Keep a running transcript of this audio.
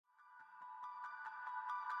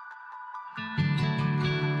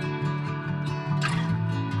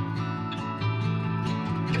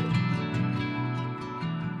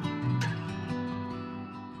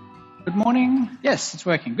Good morning. Yes, it's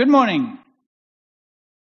working. Good morning.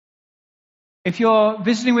 If you're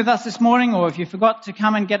visiting with us this morning, or if you forgot to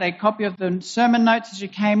come and get a copy of the sermon notes as you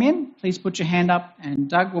came in, please put your hand up and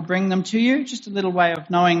Doug will bring them to you. Just a little way of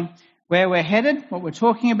knowing where we're headed, what we're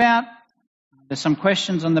talking about. There's some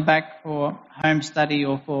questions on the back for home study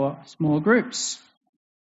or for small groups.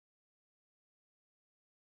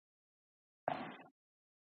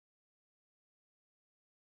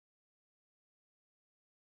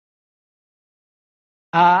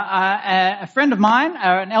 A friend of mine,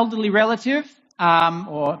 an elderly relative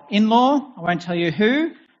or in-law, I won't tell you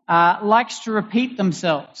who, likes to repeat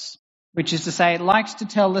themselves, which is to say likes to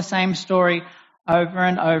tell the same story over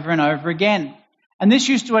and over and over again. And this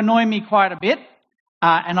used to annoy me quite a bit,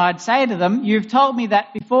 and I'd say to them, "You've told me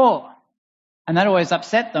that before." And that always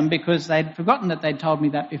upset them because they'd forgotten that they'd told me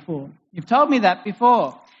that before. "You've told me that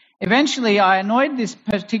before." Eventually, I annoyed this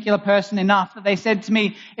particular person enough that they said to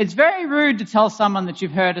me, "It's very rude to tell someone that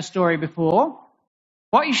you've heard a story before.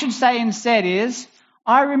 What you should say instead is,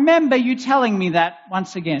 'I remember you telling me that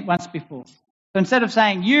once before.'" So instead of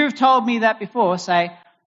saying, "You've told me that before," say,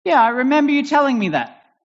 "Yeah, I remember you telling me that."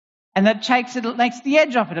 And that makes the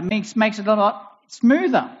edge off it. It makes it a lot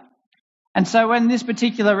smoother. And so when this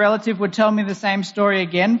particular relative would tell me the same story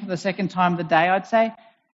again for the second time of the day, I'd say,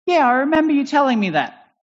 "Yeah, I remember you telling me that."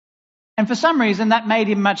 And for some reason, that made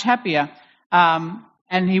him much happier,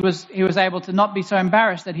 and he was able to not be so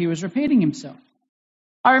embarrassed that he was repeating himself.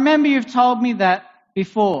 "I remember you've told me that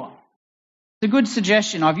before." It's a good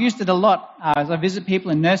suggestion. I've used it a lot as I visit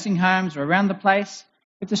people in nursing homes or around the place.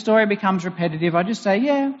 If the story becomes repetitive, I just say,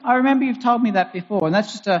 "Yeah, I remember you've told me that before." And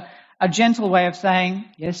that's just a gentle way of saying,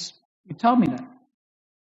 "Yes, you've told me that."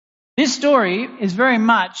 This story is very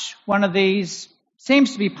much one of these,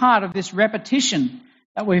 seems to be part of this repetition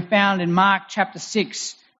that we found in Mark chapter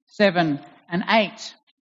 6, 7 and 8.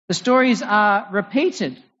 The stories are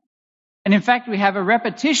repeated. And in fact, we have a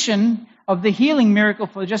repetition of the healing miracle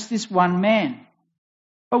for just this one man.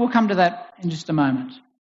 But we'll come to that in just a moment.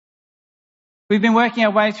 We've been working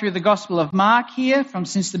our way through the Gospel of Mark here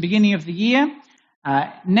since the beginning of the year.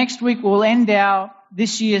 Next week we'll end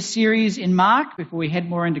this year's series in Mark before we head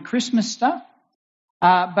more into Christmas stuff.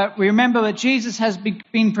 But we remember that Jesus has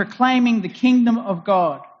been proclaiming the kingdom of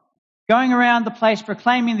God, going around the place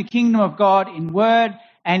proclaiming the kingdom of God in word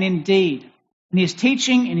and in deed. In his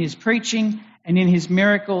teaching, in his preaching, and in his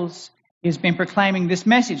miracles, he has been proclaiming this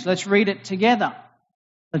message. Let's read it together.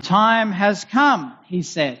 "The time has come," he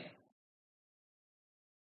said.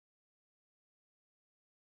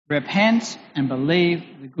 "Repent and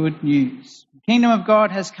believe the good news. The kingdom of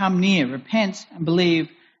God has come near. Repent and believe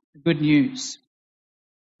the good news."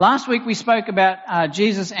 Last week we spoke about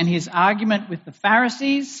Jesus and his argument with the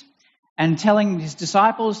Pharisees and telling his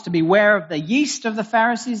disciples to beware of the yeast of the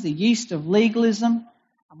Pharisees, the yeast of legalism.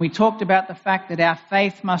 And we talked about the fact that our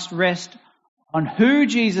faith must rest on who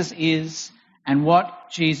Jesus is and what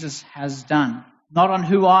Jesus has done. Not on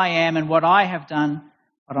who I am and what I have done,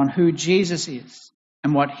 but on who Jesus is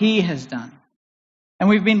and what he has done. And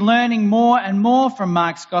we've been learning more and more from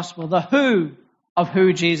Mark's gospel, the who of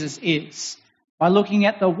who Jesus is, by looking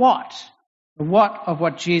at the what of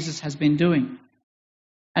what Jesus has been doing.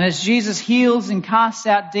 And as Jesus heals and casts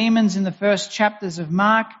out demons in the first chapters of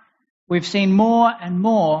Mark, we've seen more and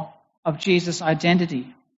more of Jesus'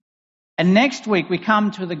 identity. And next week we come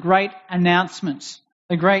to the great announcement,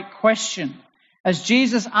 the great question, as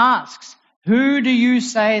Jesus asks, "Who do you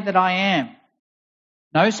say that I am?"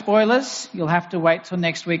 No spoilers, you'll have to wait till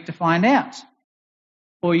next week to find out.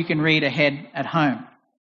 Or you can read ahead at home.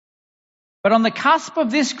 But on the cusp of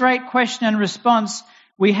this great question and response,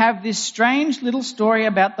 we have this strange little story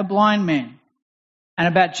about the blind man and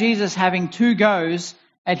about Jesus having 2 goes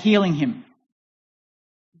at healing him.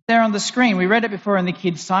 It's there on the screen. We read it before in the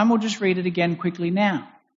kids' time. We'll just read it again quickly now.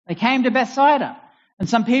 They came to Bethsaida, and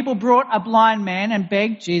some people brought a blind man and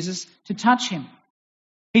begged Jesus to touch him.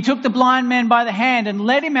 He took the blind man by the hand and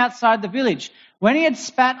led him outside the village. When he had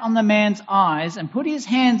spat on the man's eyes and put his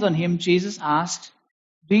hands on him, Jesus asked,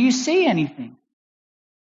 "Do you see anything?"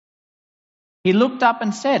 He looked up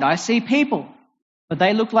and said, "I see people, but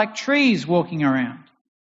they look like trees walking around."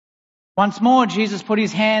 Once more, Jesus put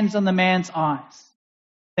his hands on the man's eyes.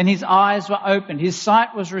 Then his eyes were opened, his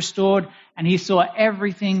sight was restored, and he saw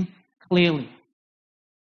everything clearly.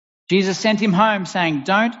 Jesus sent him home, saying,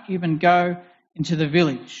 "Don't even go into the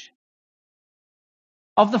village."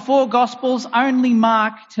 Of the 4 Gospels, only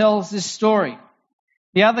Mark tells this story.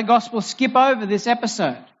 The other Gospels skip over this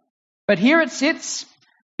episode. But here it sits,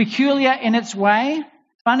 peculiar in its way,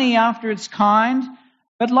 funny after its kind,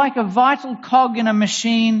 but like a vital cog in a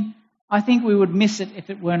machine I think we would miss it if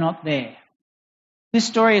it were not there. This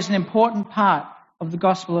story is an important part of the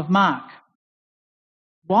Gospel of Mark.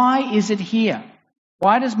 Why is it here?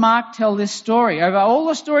 Why does Mark tell this story? Over all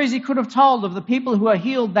the stories he could have told of the people who are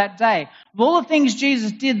healed that day, of all the things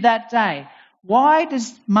Jesus did that day, why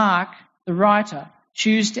does Mark, the writer,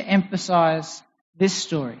 choose to emphasize this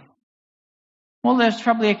story? Well, there's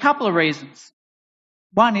probably a couple of reasons.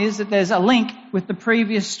 One is that there's a link with the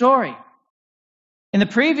previous story. In the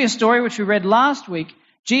previous story, which we read last week,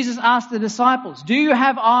 Jesus asked the disciples, "Do you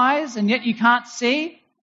have eyes and yet you can't see?"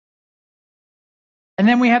 And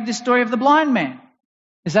then we have this story of the blind man.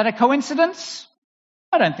 Is that a coincidence?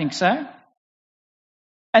 I don't think so.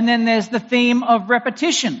 And then there's the theme of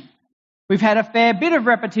repetition. We've had a fair bit of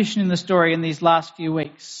repetition in the story in these last few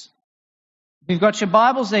weeks. If you've got your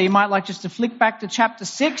Bibles there, you might like just to flick back to chapter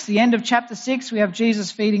 6. The end of chapter 6, we have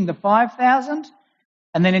Jesus feeding the 5,000.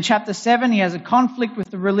 And then in chapter 7, he has a conflict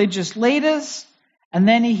with the religious leaders. And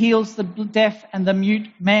then he heals the deaf and the mute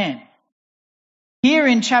man. Here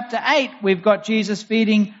in chapter 8, we've got Jesus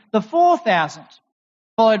feeding the 4,000,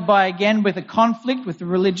 followed by again with a conflict with the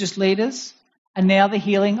religious leaders, and now the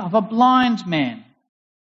healing of a blind man.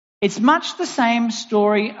 It's much the same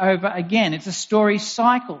story over again. It's a story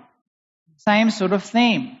cycle, same sort of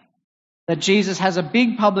theme, that Jesus has a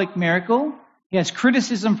big public miracle, he has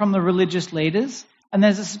criticism from the religious leaders, and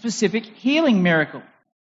there's a specific healing miracle.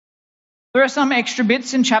 There are some extra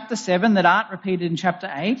bits in chapter 7 that aren't repeated in chapter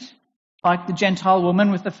 8, like the Gentile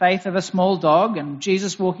woman with the faith of a small dog and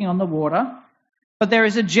Jesus walking on the water. But there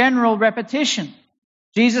is a general repetition.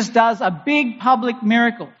 Jesus does a big public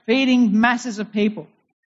miracle, feeding masses of people.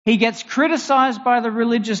 He gets criticized by the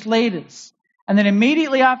religious leaders. And then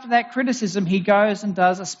immediately after that criticism, he goes and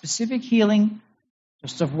does a specific healing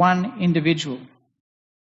just of one individual.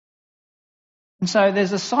 And so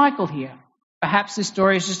there's a cycle here. Perhaps this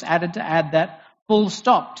story is just added to add that full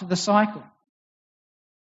stop to the cycle.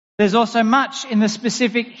 There's also much in the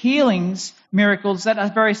specific healings, miracles that are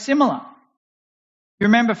very similar. You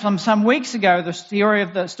remember from some weeks ago the story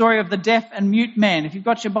of the deaf and mute man. If you've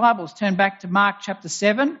got your Bibles, turn back to Mark chapter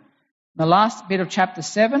 7, the last bit of chapter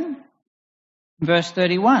 7, verse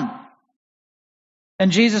 31.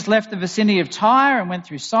 Then Jesus left the vicinity of Tyre and went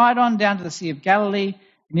through Sidon down to the Sea of Galilee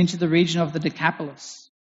and into the region of the Decapolis.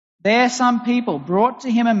 There some people brought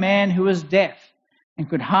to him a man who was deaf and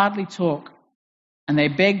could hardly talk, and they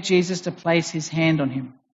begged Jesus to place his hand on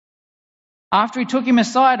him. After he took him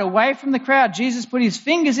aside, away from the crowd, Jesus put his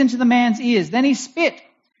fingers into the man's ears. Then he spit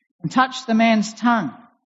and touched the man's tongue.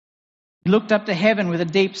 He looked up to heaven with a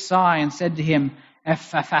deep sigh and said to him,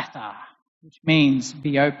 "Ephphatha," which means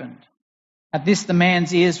be opened. At this the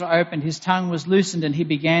man's ears were opened, his tongue was loosened, and he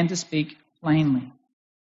began to speak plainly.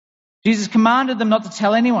 Jesus commanded them not to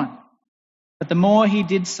tell anyone, but the more he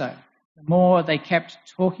did so, the more they kept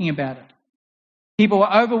talking about it. People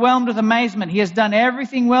were overwhelmed with amazement. He has done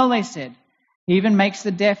everything well, they said. He even makes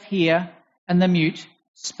the deaf hear and the mute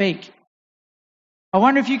speak. I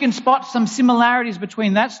wonder if you can spot some similarities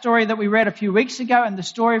between that story that we read a few weeks ago and the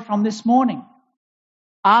story from this morning.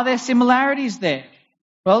 Are there similarities there?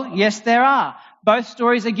 Well, yes, there are. Both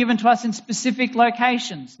stories are given to us in specific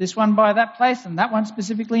locations. This one by that place and that one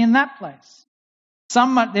specifically in that place.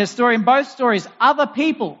 There's story in both stories. Other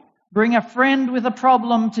people bring a friend with a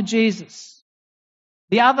problem to Jesus.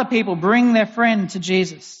 The other people bring their friend to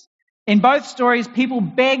Jesus. In both stories, people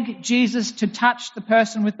beg Jesus to touch the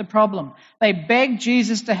person with the problem. They beg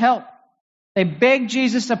Jesus to help. They beg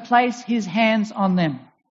Jesus to place his hands on them.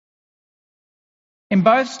 In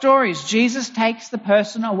both stories, Jesus takes the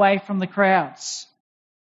person away from the crowds.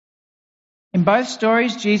 In both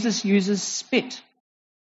stories, Jesus uses spit.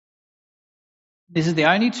 This is the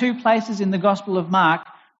only two places in the Gospel of Mark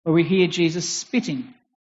where we hear Jesus spitting.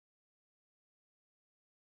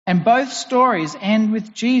 And both stories end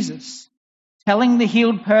with Jesus telling the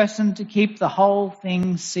healed person to keep the whole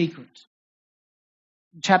thing secret.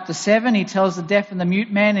 In chapter 7, he tells the deaf and the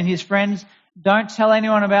mute man and his friends, "Don't tell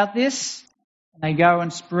anyone about this," and they go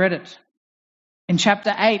and spread it. In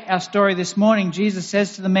chapter 8, our story this morning, Jesus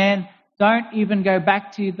says to the man, "Don't even go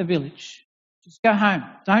back to the village. Just go home.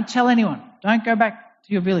 Don't tell anyone. Don't go back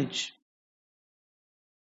to your village."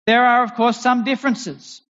 There are, of course, some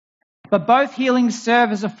differences, but both healings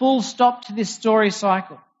serve as a full stop to this story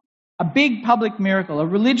cycle. A big public miracle. The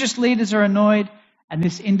religious leaders are annoyed, and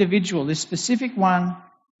this individual, this specific one,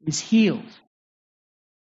 is healed.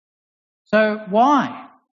 So why?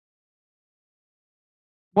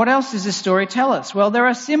 What else does this story tell us? Well, there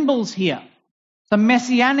are symbols here, some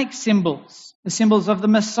messianic symbols, the symbols of the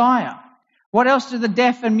Messiah. What else do the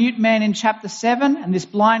deaf and mute man in chapter 7 and this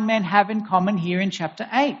blind man have in common here in chapter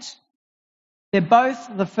 8? They're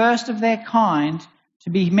both the first of their kind to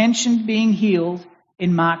be mentioned being healed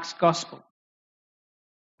in Mark's Gospel.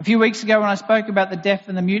 A few weeks ago when I spoke about the deaf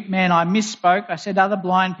and the mute man, I misspoke. I said other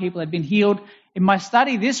blind people had been healed. In my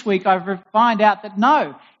study this week, I find out that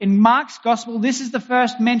no, in Mark's Gospel, this is the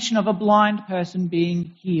first mention of a blind person being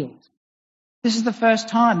healed. This is the first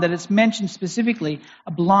time that it's mentioned specifically,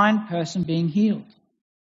 a blind person being healed.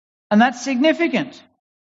 And that's significant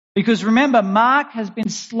because remember, Mark has been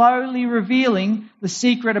slowly revealing the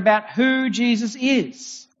secret about who Jesus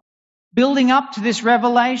is, building up to this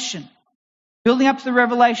revelation. Building up to the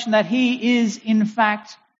revelation that he is, in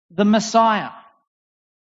fact, the Messiah.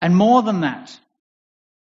 And more than that.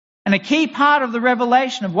 And a key part of the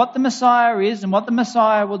revelation of what the Messiah is and what the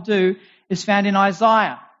Messiah will do is found in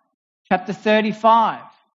Isaiah chapter 35.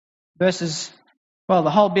 Verses, well,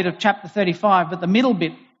 the whole bit of chapter 35, but the middle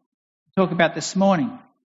bit we'll talk about this morning.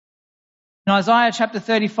 In Isaiah chapter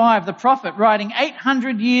 35, the prophet, writing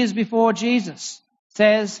 800 years before Jesus,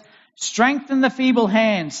 says, "Strengthen the feeble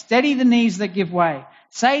hands, steady the knees that give way.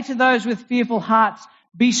 Say to those with fearful hearts,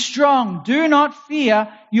 be strong, do not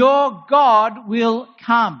fear, your God will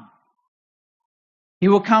come. He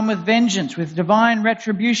will come with vengeance, with divine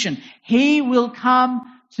retribution. He will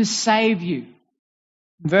come to save you."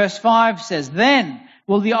 Verse 5 says, "Then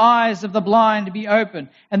will the eyes of the blind be opened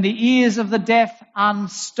and the ears of the deaf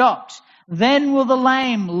unstopped. Then will the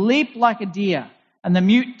lame leap like a deer and the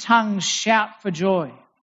mute tongues shout for joy.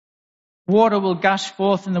 Water will gush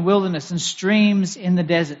forth in the wilderness and streams in the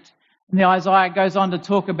desert." And the Isaiah goes on to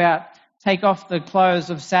talk about take off the clothes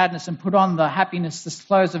of sadness and put on the happiness, the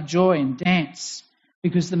clothes of joy and dance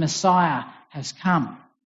because the Messiah has come.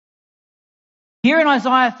 Here in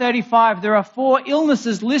Isaiah 35, there are 4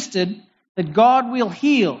 illnesses listed that God will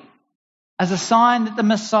heal as a sign that the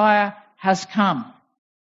Messiah has come.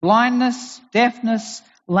 Blindness, deafness,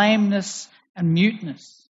 lameness, and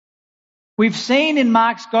muteness. We've seen in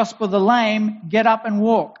Mark's Gospel the lame get up and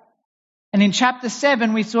walk. And in chapter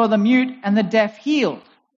 7, we saw the mute and the deaf healed.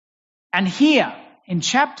 And here, in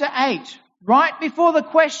chapter 8, right before the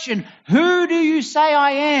question, "Who do you say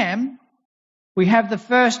I am?" we have the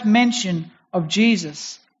first mention of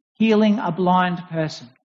Jesus healing a blind person.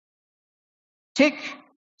 Tick,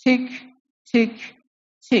 tick, tick,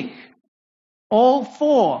 tick. All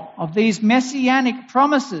 4 of these messianic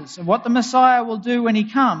promises of what the Messiah will do when he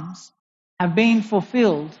comes have been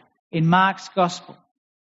fulfilled in Mark's Gospel.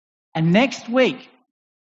 And next week,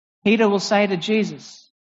 Peter will say to Jesus,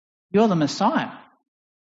 "You're the Messiah."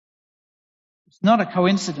 It's not a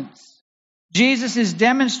coincidence. Jesus is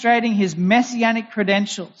demonstrating his messianic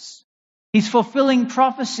credentials. He's fulfilling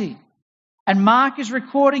prophecy. And Mark is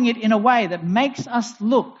recording it in a way that makes us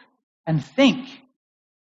look and think,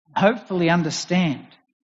 and hopefully understand.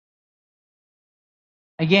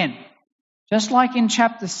 Again, just like in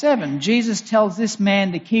chapter 7, Jesus tells this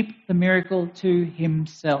man to keep the miracle to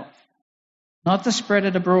himself, not to spread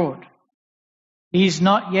it abroad. He's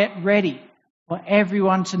not yet ready for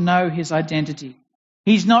everyone to know his identity.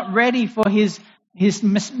 He's not ready for his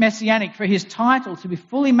messianic, for his title to be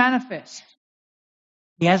fully manifest.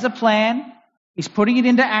 He has a plan. He's putting it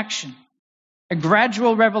into action, a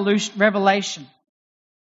gradual revelation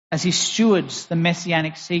as he stewards the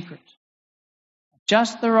messianic secret.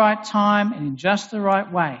 Just the right time and in just the right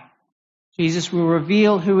way, Jesus will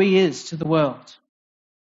reveal who he is to the world.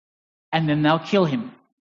 And then they'll kill him.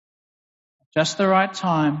 At just the right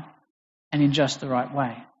time and in just the right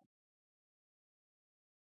way.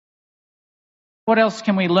 What else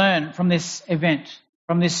can we learn from this event,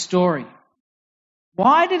 from this story?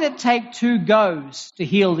 Why did it take 2 goes to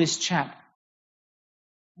heal this chap?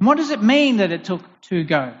 And what does it mean that it took 2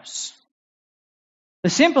 goes? The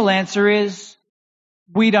simple answer is,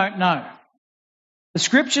 we don't know. The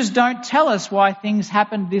scriptures don't tell us why things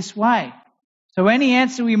happened this way. So any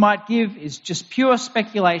answer we might give is just pure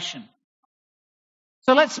speculation.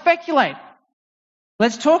 So let's speculate.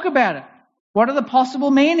 Let's talk about it. What are the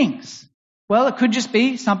possible meanings? Well, it could just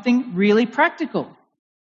be something really practical.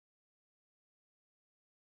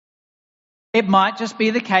 It might just be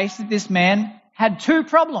the case that this man had 2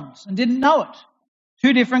 problems and didn't know it.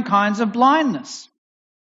 2 different kinds of blindness.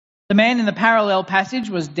 The man in the parallel passage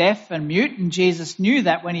was deaf and mute, and Jesus knew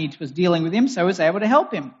that when he was dealing with him, so he was able to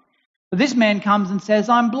help him. But this man comes and says,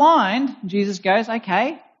 "I'm blind." And Jesus goes,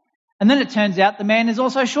 "Okay." And then it turns out the man is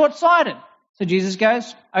also short-sighted. So Jesus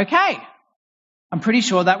goes, "Okay." I'm pretty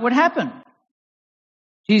sure that would happen.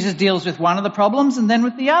 Jesus deals with one of the problems and then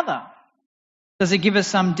with the other. Does it give us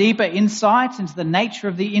some deeper insight into the nature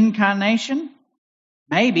of the incarnation?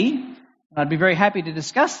 Maybe. I'd be very happy to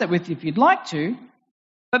discuss that with you if you'd like to.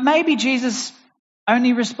 But maybe Jesus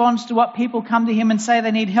only responds to what people come to him and say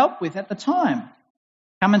they need help with at the time.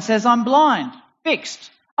 Come and says, I'm blind,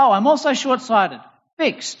 fixed. Oh, I'm also short-sighted,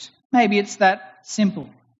 fixed. Maybe it's that simple.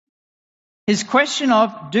 His question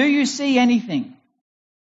of, do you see anything?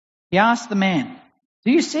 He asked the man,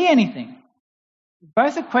 do you see anything?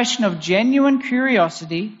 Both a question of genuine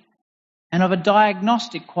curiosity and of a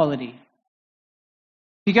diagnostic quality.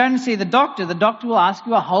 If you go and see the doctor will ask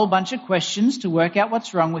you a whole bunch of questions to work out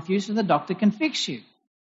what's wrong with you so the doctor can fix you.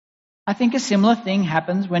 I think a similar thing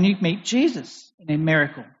happens when you meet Jesus in a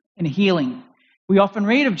miracle, in a healing. We often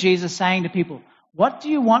read of Jesus saying to people, what do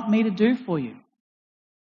you want me to do for you?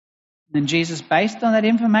 And then Jesus, based on that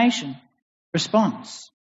information,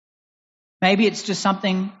 responds. Maybe it's just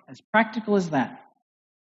something as practical as that.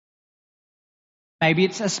 Maybe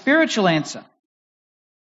it's a spiritual answer.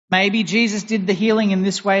 Maybe Jesus did the healing in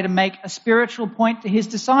this way to make a spiritual point to his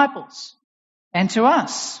disciples and to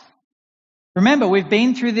us. Remember, we've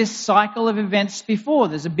been through this cycle of events before.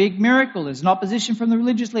 There's a big miracle. There's an opposition from the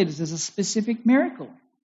religious leaders. There's a specific miracle.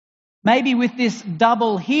 Maybe with this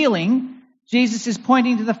double healing, Jesus is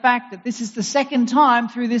pointing to the fact that this is the second time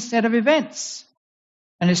through this set of events.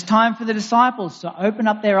 And it's time for the disciples to open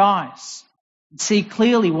up their eyes and see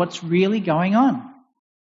clearly what's really going on.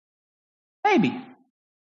 Maybe.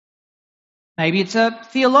 Maybe it's a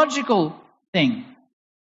theological thing.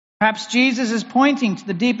 Perhaps Jesus is pointing to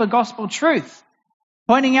the deeper gospel truth,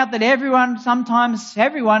 pointing out that sometimes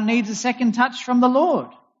everyone needs a second touch from the Lord.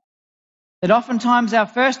 That oftentimes our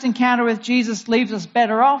first encounter with Jesus leaves us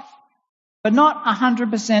better off, but not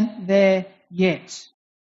 100% there yet.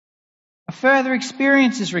 A further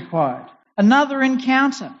experience is required. Another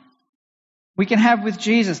encounter we can have with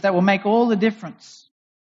Jesus that will make all the difference.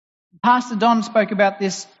 Pastor Don spoke about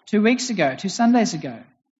this 2 Sundays ago,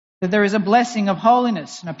 that there is a blessing of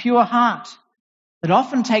holiness and a pure heart that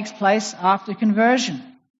often takes place after conversion.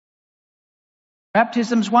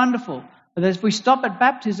 Baptism's wonderful, but if we stop at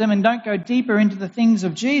baptism and don't go deeper into the things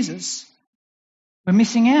of Jesus, we're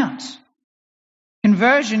missing out.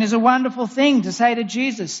 Conversion is a wonderful thing to say to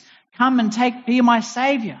Jesus, come and be my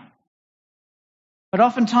Saviour. But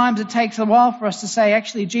oftentimes it takes a while for us to say,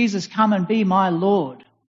 actually, Jesus, come and be my Lord.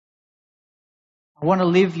 I want to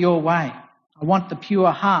live your way. I want the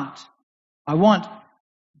pure heart. I want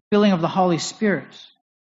the filling of the Holy Spirit.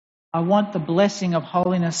 I want the blessing of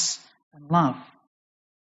holiness and love.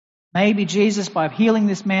 Maybe Jesus, by healing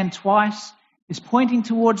this man twice, is pointing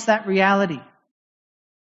towards that reality.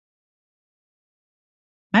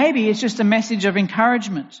 Maybe it's just a message of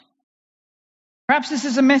encouragement. Perhaps this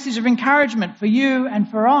is a message of encouragement for you and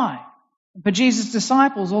for I, and for Jesus'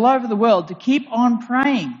 disciples all over the world to keep on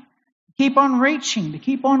praying, to keep on reaching, to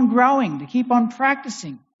keep on growing, to keep on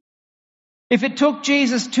practicing. If it took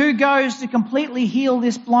Jesus 2 goes to completely heal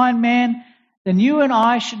this blind man, then you and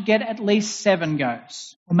I should get at least 7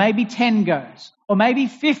 goes, or maybe 10 goes, or maybe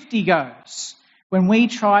 50 goes when we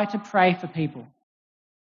try to pray for people.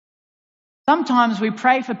 Sometimes we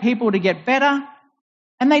pray for people to get better,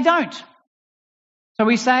 and they don't. So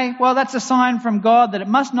we say, well, that's a sign from God that it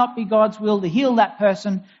must not be God's will to heal that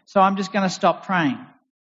person, so I'm just going to stop praying.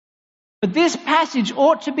 But this passage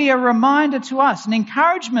ought to be a reminder to us, an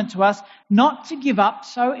encouragement to us not to give up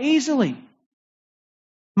so easily.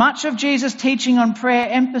 Much of Jesus' teaching on prayer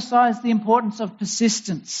emphasized the importance of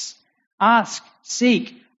persistence. Ask,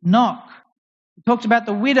 seek, knock. He talked about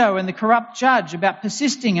the widow and the corrupt judge, about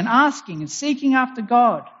persisting and asking and seeking after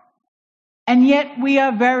God. And yet we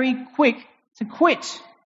are very quick to quit,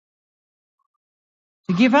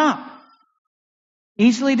 to give up,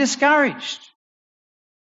 easily discouraged.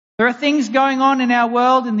 There are things going on in our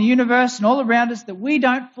world, in the universe and all around us that we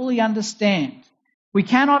don't fully understand. We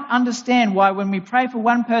cannot understand why when we pray for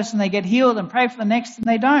one person they get healed and pray for the next and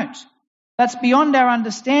they don't. That's beyond our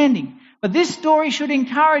understanding. But this story should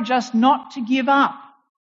encourage us not to give up.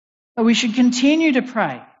 But we should continue to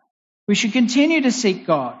pray. We should continue to seek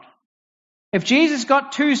God. If Jesus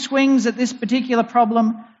got 2 swings at this particular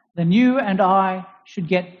problem, then you and I should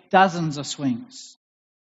get dozens of swings.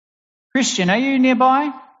 Christian, are you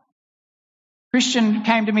nearby? Christian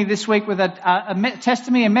came to me this week with a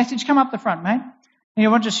testimony, a message. Come up the front, mate. And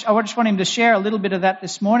I just want him to share a little bit of that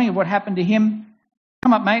this morning, of what happened to him.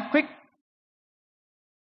 Come up, mate, quick.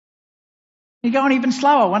 You're going even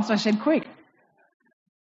slower once I said quick.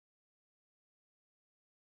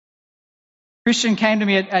 Christian came to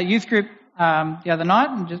me at a youth group the other night,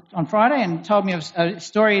 and just on Friday, and told me of a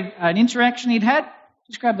story, an interaction he'd had.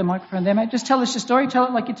 Just grab the microphone there, mate. Just tell us your story. Tell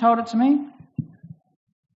it like you told it to me.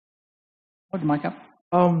 Hold the mic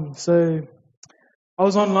up. So I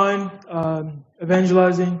was online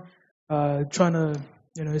evangelizing, trying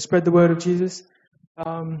to spread the word of Jesus.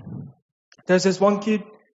 There's this one kid.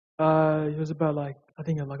 He was about like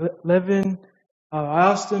 11.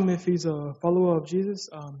 I asked him if he's a follower of Jesus.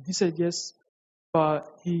 He said yes,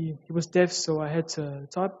 but he was deaf, so I had to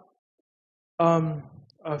type.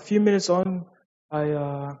 A few minutes on,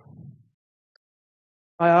 I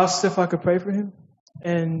asked if I could pray for him,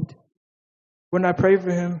 and when I prayed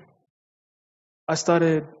for him, I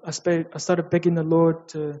started begging the Lord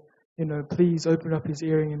to, please open up his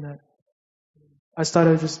hearing, and that I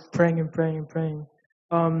started just praying and praying and praying.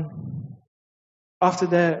 After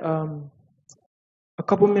that, a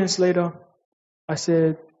couple minutes later, I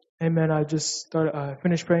said, "Hey man, I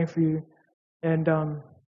finished praying for you," and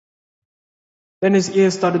then his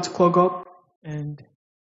ears started to clog up, and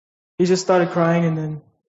he just started crying, and then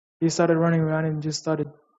he started running around and just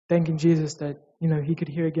started thanking Jesus that he could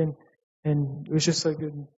hear again, and it was just so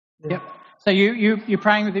good. Yeah. Yep. So you're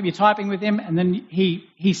praying with him, you're typing with him, and then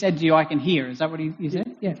he said to you, "I can hear." Is that what he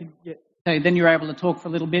said? Yeah. So then you were able to talk for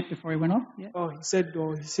a little bit before he went off? Yeah. Oh, he said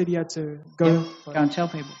he had to go. Yep. Go and tell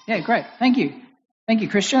people. Yeah, great. Thank you,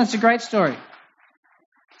 Christian. That's a great story.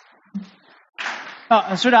 Oh,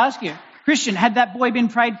 I should ask you, Christian, had that boy been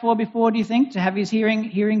prayed for before, do you think, to have his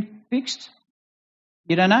hearing fixed?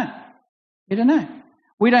 You don't know. We don't know.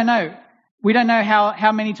 We don't know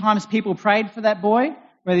how many times people prayed for that boy,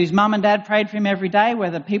 whether his mum and dad prayed for him every day,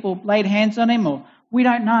 whether people laid hands on him, or we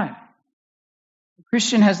don't know.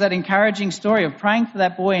 Christian has that encouraging story of praying for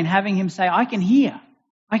that boy and having him say, "I can hear.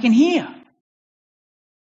 I can hear."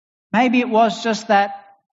 Maybe it was just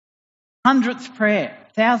that 100th prayer,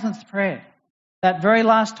 1000th prayer, that very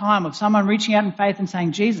last time of someone reaching out in faith and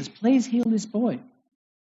saying, "Jesus, please heal this boy."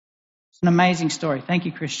 It's an amazing story. Thank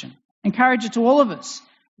you, Christian. Encourage it to all of us.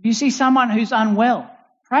 If you see someone who's unwell,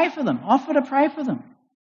 pray for them. Offer to pray for them.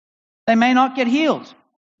 They may not get healed.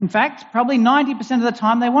 In fact, probably 90% of the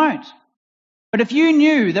time they won't. But if you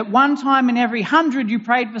knew that one time in every 100 you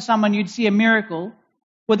prayed for someone you'd see a miracle,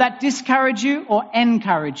 would that discourage you or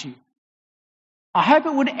encourage you? I hope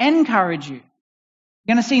it would encourage you.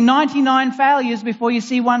 You're going to see 99 failures before you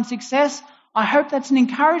see one success. I hope that's an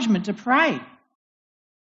encouragement to pray.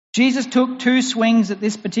 Jesus took 2 swings at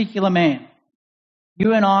this particular man.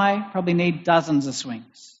 You and I probably need dozens of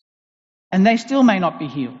swings. And they still may not be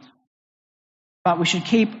healed. But we should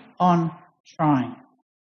keep on trying.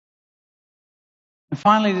 And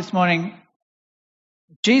finally this morning,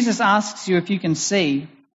 Jesus asks you if you can see,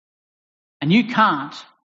 and you can't,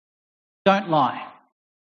 don't lie.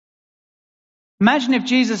 Imagine if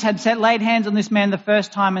Jesus had laid hands on this man the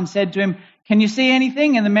first time and said to him, "Can you see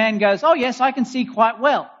anything?" And the man goes, "Oh yes, I can see quite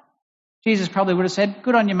well." Jesus probably would have said,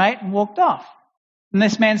 "Good on you, mate," and walked off. And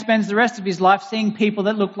this man spends the rest of his life seeing people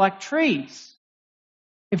that look like trees.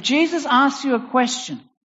 If Jesus asks you a question,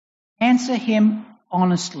 answer him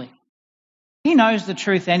honestly. He knows the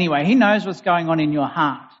truth anyway. He knows what's going on in your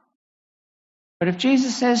heart. But if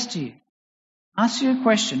Jesus says to you, ask you a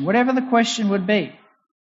question, whatever the question would be,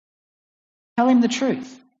 tell him the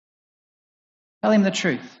truth. Tell him the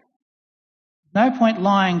truth. No point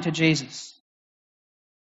lying to Jesus.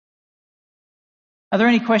 Are there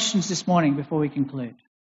any questions this morning before we conclude?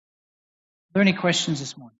 Are there any questions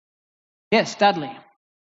this morning? Yes, Dudley.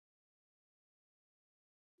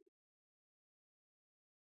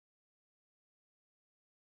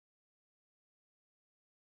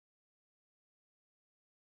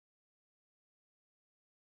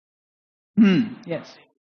 Yes.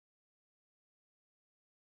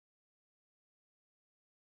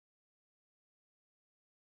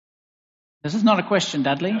 This is not a question,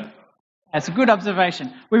 Dudley. That's a good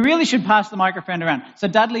observation. We really should pass the microphone around. So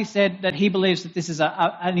Dudley said that he believes that this is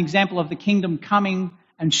an example of the kingdom coming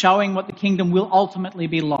and showing what the kingdom will ultimately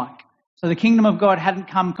be like. So the kingdom of God hadn't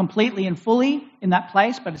come completely and fully in that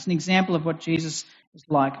place, but it's an example of what Jesus is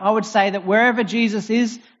like. I would say that wherever Jesus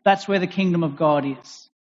is, that's where the kingdom of God is.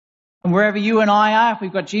 And wherever you and I are, if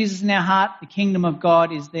we've got Jesus in our heart, the kingdom of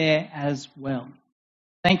God is there as well.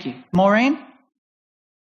 Thank you. Maureen?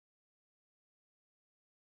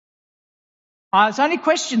 It's only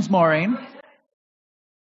questions, Maureen.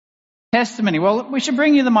 Testimony. Well, we should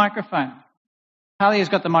bring you the microphone. Talia's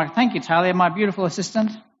got the microphone. Thank you, Talia, my beautiful assistant.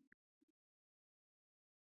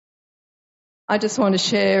 I just want to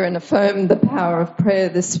share and affirm the power of prayer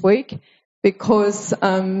this week, because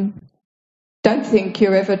don't think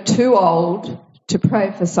you're ever too old to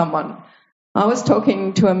pray for someone. I was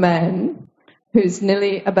talking to a man who's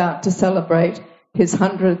nearly about to celebrate his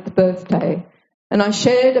 100th birthday, and I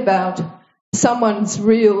shared about someone's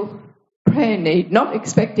real prayer need, not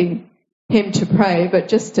expecting him to pray, but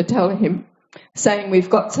just to tell him, saying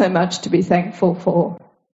we've got so much to be thankful for.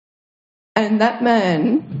 And that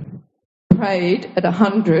man prayed at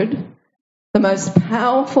 100 the most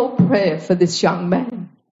powerful prayer for this young man.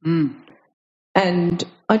 And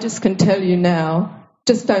I just can tell you now,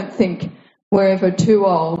 just don't think we're ever too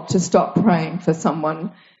old to stop praying for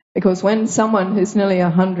someone, because when someone who's nearly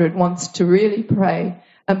 100 wants to really pray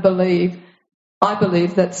and believe, I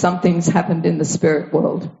believe that something's happened in the spirit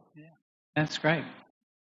world. Yeah, that's great.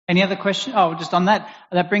 Any other questions? Oh, just on that,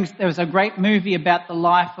 there was a great movie about the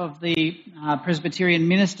life of the Presbyterian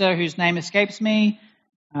minister whose name escapes me.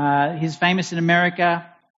 He's famous in America.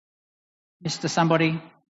 Mr. Somebody.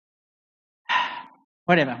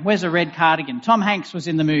 Whatever. Where's a red cardigan? Tom Hanks was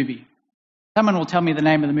in the movie. Someone will tell me the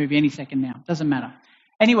name of the movie any second now. Doesn't matter.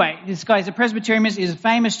 Anyway, this guy's a Presbyterian minister. He's a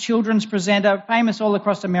famous children's presenter, famous all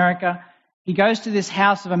across America. He goes to this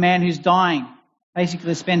house of a man who's dying,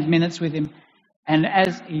 basically spends minutes with him. And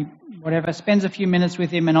as he, spends a few minutes with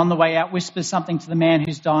him, and on the way out whispers something to the man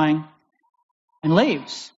who's dying and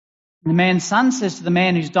leaves. And the man's son says to the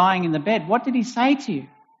man who's dying in the bed, "What did he say to you?"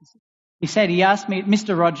 He said, "He asked me,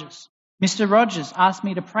 Mr. Rogers asked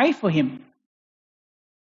me to pray for him."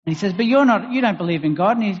 And he says, "But you don't believe in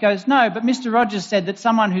God." And he goes, "No, but Mr. Rogers said that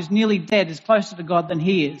someone who's nearly dead is closer to God than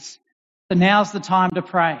he is. So now's the time to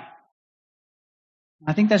pray."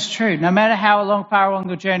 I think that's true. No matter how far along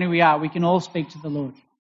the journey we are, we can all speak to the Lord.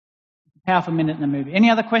 Powerful minute in the movie. Any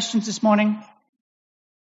other questions this morning?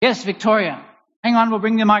 Yes, Victoria. Hang on, we'll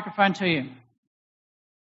bring the microphone to you.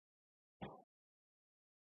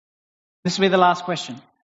 This will be the last question.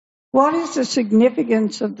 What is the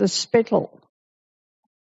significance of the spittle?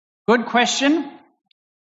 Good question.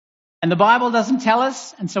 And the Bible doesn't tell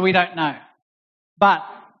us, and so we don't know. But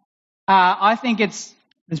I think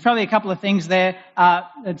there's probably a couple of things there.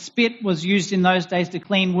 That spit was used in those days to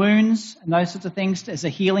clean wounds and those sorts of things, as a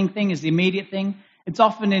healing thing, as the immediate thing. It's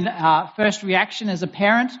often in first reaction as a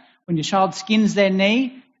parent. When your child skins their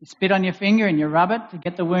knee, you spit on your finger and you rub it to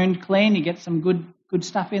get the wound clean. You get some good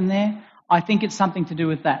stuff in there. I think it's something to do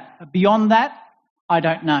with that. But beyond that, I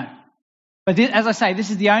don't know. But as I say, this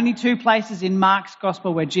is the only two places in Mark's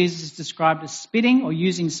Gospel where Jesus is described as spitting or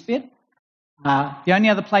using spit. The only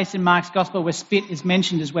other place in Mark's Gospel where spit is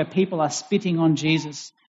mentioned is where people are spitting on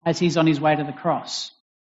Jesus as he's on his way to the cross.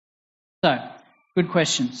 So, good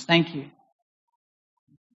questions. Thank you.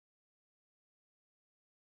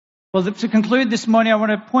 Well, to conclude this morning, I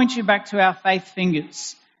want to point you back to our faith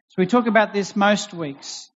fingers. So we talk about this most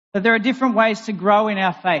weeks, that there are different ways to grow in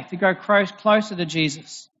our faith, to grow closer to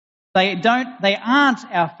Jesus. They aren't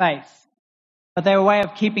our faith, but they're a way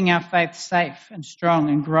of keeping our faith safe and strong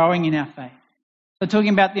and growing in our faith. So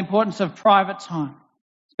talking about the importance of private time,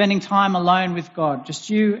 spending time alone with God, just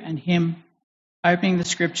you and him, opening the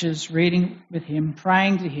scriptures, reading with him,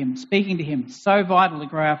 praying to him, speaking to him, so vital to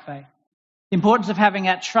grow our faith. The importance of having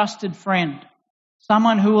that trusted friend,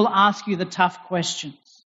 someone who will ask you the tough questions,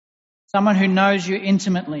 someone who knows you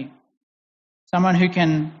intimately, someone who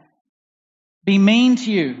can be mean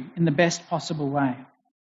to you in the best possible way,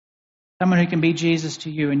 someone who can be Jesus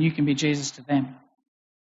to you and you can be Jesus to them.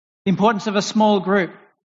 The importance of a small group,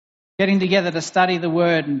 getting together to study the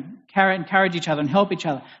Word and encourage each other and help each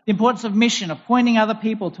other. The importance of mission, of pointing other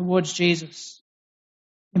people towards Jesus.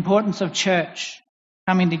 The importance of church,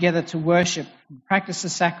 coming together to worship, and practice the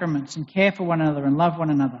sacraments and care for one another and love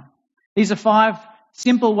one another. These are 5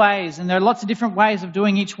 simple ways, and there are lots of different ways of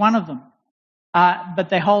doing each one of them, but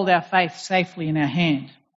they hold our faith safely in our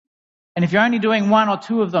hand. And if you're only doing 1 or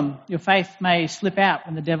 2 of them, your faith may slip out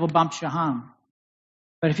when the devil bumps your arm.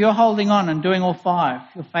 But if you're holding on and doing all 5,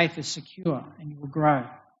 your faith is secure and you will grow.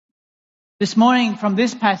 This morning, from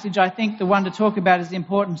this passage, I think the one to talk about is the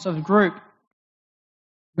importance of group.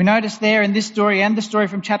 We notice there in this story and the story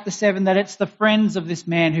from chapter 7 that it's the friends of this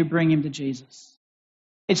man who bring him to Jesus.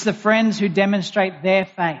 It's the friends who demonstrate their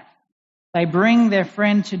faith. They bring their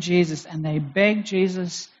friend to Jesus and they beg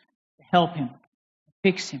Jesus to help him, to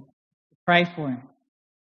fix him, to pray for him.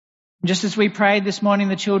 Just as we prayed this morning,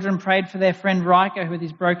 the children prayed for their friend Riker with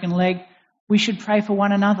his broken leg, we should pray for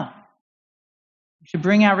one another. We should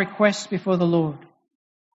bring our requests before the Lord.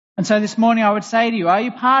 And so this morning I would say to you, are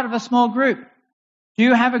you part of a small group? Do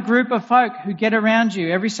you have a group of folk who get around you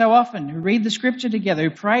every so often, who read the scripture together, who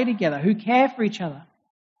pray together, who care for each other?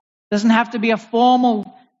 It doesn't have to be a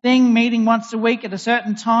formal thing, meeting once a week at a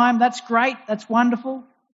certain time. That's great. That's wonderful.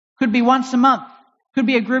 Could be once a month. Could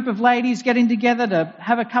be a group of ladies getting together to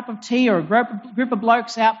have a cup of tea, or a group of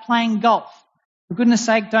blokes out playing golf. For goodness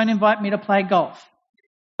sake, don't invite me to play golf.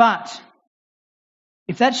 But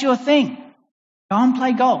if that's your thing, go and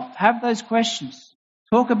play golf. Have those questions.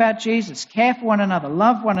 Talk about Jesus. Care for one another.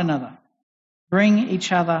 Love one another. Bring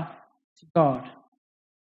each other to God.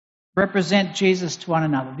 represent Jesus to one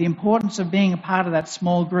another, the importance of being a part of that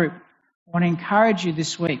small group. I want to encourage you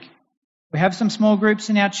this week. We have some small groups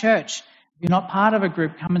in our church. If you're not part of a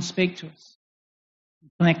group, come and speak to us.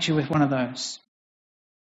 We'll connect you with one of those.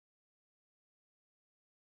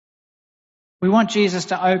 We want Jesus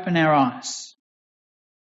to open our eyes.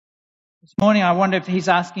 This morning I wonder if he's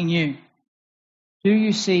asking you, do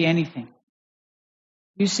you see anything?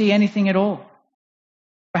 Do you see anything at all?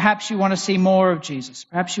 Perhaps you want to see more of Jesus.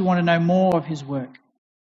 Perhaps you want to know more of his work.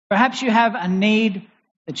 Perhaps you have a need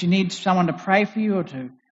that you need someone to pray for you or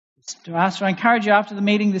to ask. So I encourage you after the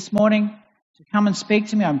meeting this morning to come and speak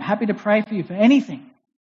to me. I'm happy to pray for you for anything.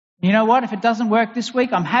 You know what? If it doesn't work this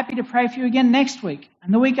week, I'm happy to pray for you again next week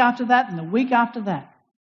and the week after that and the week after that.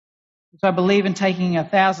 Because I believe in taking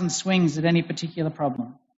 1,000 swings at any particular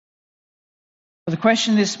problem. So the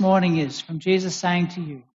question this morning is from Jesus saying to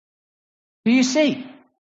you, do you see?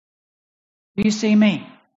 Do you see me?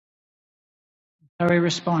 So we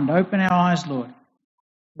respond, open our eyes, Lord.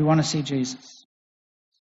 We want to see Jesus.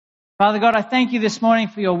 Father God, I thank you this morning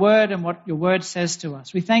for your word and what your word says to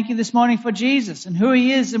us. We thank you this morning for Jesus and who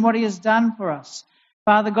he is and what he has done for us.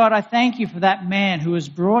 Father God, I thank you for that man who was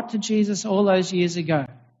brought to Jesus all those years ago.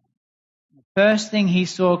 The first thing he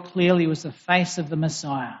saw clearly was the face of the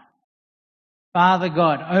Messiah. Father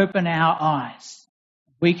God, open our eyes.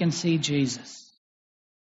 We can see Jesus.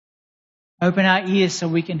 Open our ears so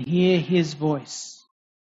we can hear his voice.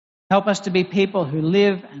 Help us to be people who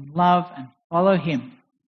live and love and follow him.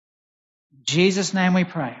 In Jesus' name we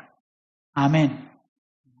pray. Amen.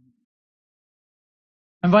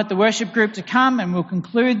 I invite the worship group to come and we'll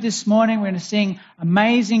conclude this morning. We're going to sing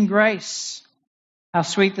Amazing Grace. How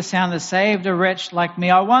sweet the sound that saved a wretch like me.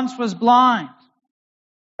 I once was blind,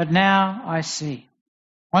 but now I see.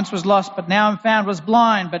 Once was lost, but now I'm found. Was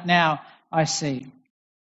blind, but now I see.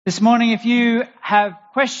 This morning, if you have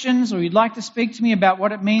questions or you'd like to speak to me about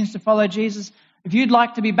what it means to follow Jesus, if you'd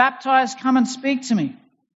like to be baptized, come and speak to me.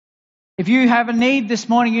 If you have a need this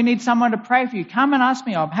morning, you need someone to pray for you, come and ask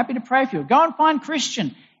me. I'm happy to pray for you. Go and find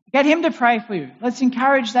Christian. Get him to pray for you. Let's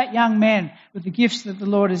encourage that young man with the gifts that the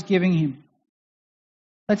Lord is giving him.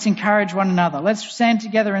 Let's encourage one another. Let's stand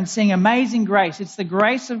together and sing Amazing Grace. It's the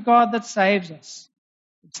grace of God that saves us.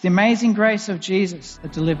 It's the amazing grace of Jesus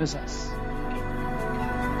that delivers us.